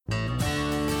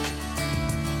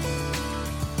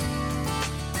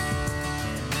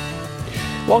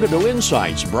Welcome to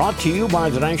Insights, brought to you by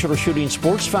the National Shooting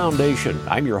Sports Foundation.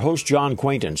 I'm your host, John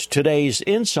Quaintance. Today's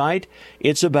Insight,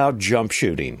 it's about jump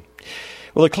shooting.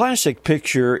 Well, the classic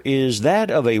picture is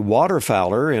that of a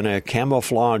waterfowler in a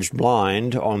camouflaged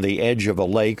blind on the edge of a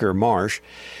lake or marsh.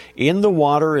 In the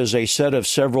water is a set of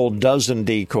several dozen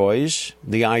decoys.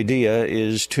 The idea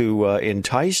is to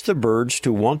entice the birds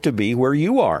to want to be where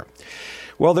you are.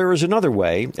 Well, there is another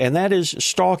way, and that is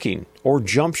stalking or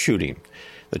jump shooting.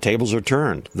 The tables are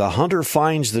turned. The hunter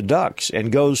finds the ducks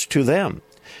and goes to them.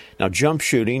 Now, jump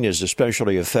shooting is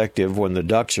especially effective when the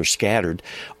ducks are scattered.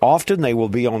 Often they will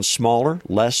be on smaller,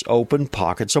 less open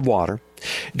pockets of water.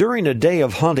 During a day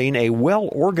of hunting, a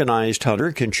well-organized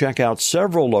hunter can check out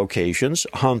several locations,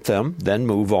 hunt them, then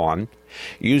move on.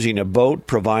 Using a boat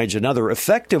provides another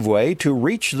effective way to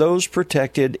reach those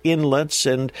protected inlets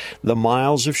and the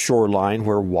miles of shoreline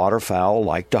where waterfowl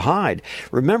like to hide.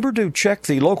 Remember to check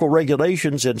the local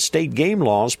regulations and state game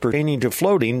laws pertaining to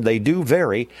floating. They do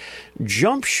vary.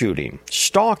 Jump shooting,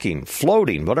 stalking,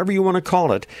 floating, whatever you want to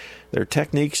call it, they're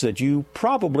techniques that you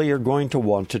probably are going to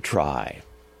want to try.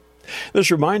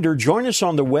 This reminder, join us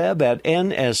on the web at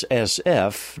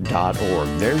nssf.org.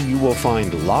 There you will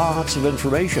find lots of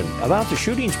information about the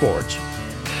shooting sports.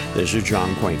 This is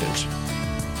John Quaintance.